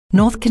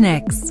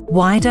NorthConnex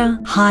Wider,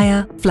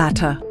 Higher,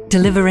 Flatter,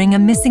 delivering a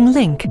missing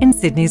link in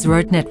Sydney's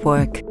road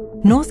network.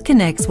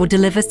 NorthConnex will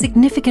deliver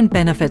significant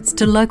benefits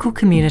to local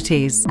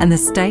communities and the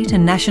state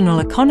and national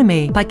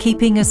economy by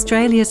keeping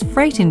Australia's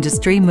freight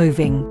industry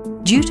moving.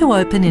 Due to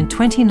open in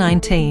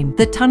 2019,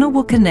 the tunnel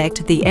will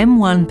connect the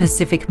M1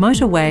 Pacific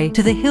motorway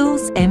to the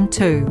Hills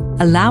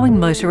M2, allowing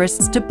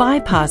motorists to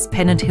bypass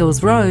Pennant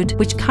Hills Road,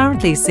 which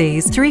currently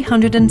sees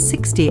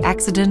 360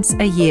 accidents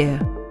a year.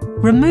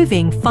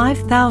 Removing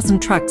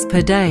 5,000 trucks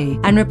per day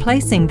and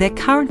replacing their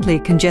currently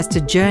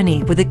congested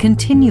journey with a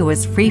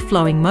continuous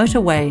free-flowing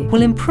motorway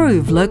will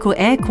improve local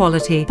air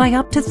quality by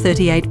up to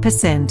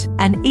 38%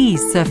 and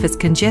ease surface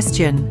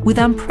congestion with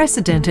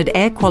unprecedented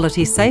air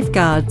quality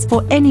safeguards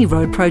for any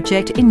road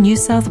project in New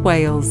South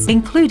Wales,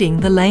 including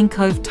the Lane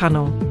Cove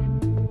Tunnel.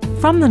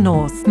 From the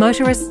north,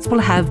 motorists will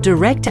have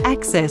direct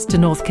access to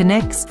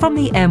NorthConnex from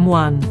the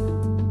M1.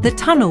 The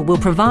tunnel will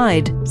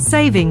provide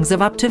savings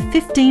of up to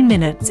 15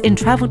 minutes in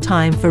travel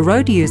time for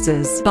road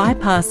users,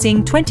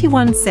 bypassing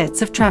 21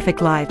 sets of traffic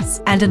lights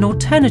and an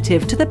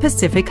alternative to the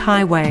Pacific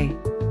Highway.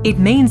 It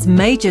means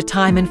major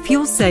time and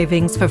fuel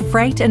savings for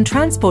freight and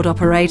transport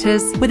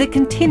operators with a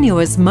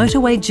continuous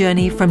motorway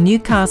journey from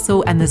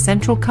Newcastle and the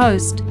Central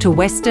Coast to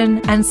Western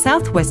and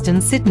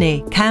Southwestern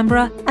Sydney,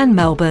 Canberra and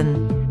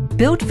Melbourne.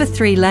 Built for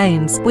 3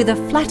 lanes with a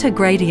flatter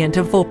gradient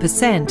of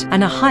 4%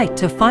 and a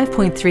height of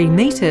 5.3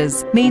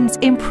 metres means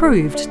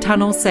improved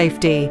tunnel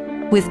safety,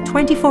 with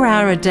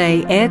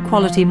 24-hour-a-day air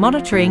quality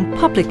monitoring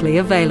publicly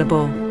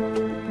available.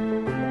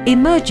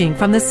 Emerging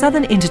from the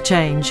southern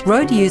interchange,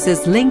 road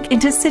users link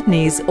into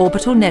Sydney's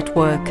orbital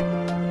network.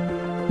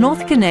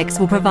 NorthConnex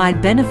will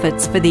provide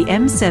benefits for the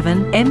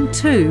M7,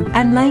 M2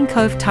 and Lane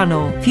Cove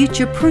Tunnel,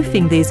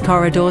 future-proofing these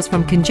corridors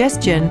from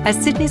congestion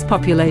as Sydney's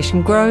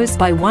population grows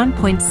by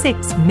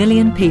 1.6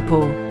 million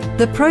people.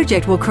 The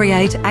project will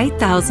create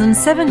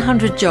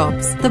 8,700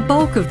 jobs, the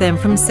bulk of them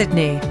from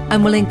Sydney,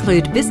 and will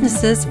include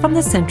businesses from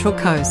the Central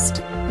Coast.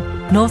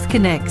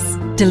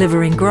 NorthConnex,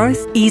 delivering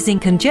growth, easing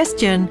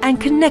congestion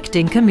and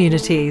connecting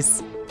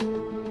communities.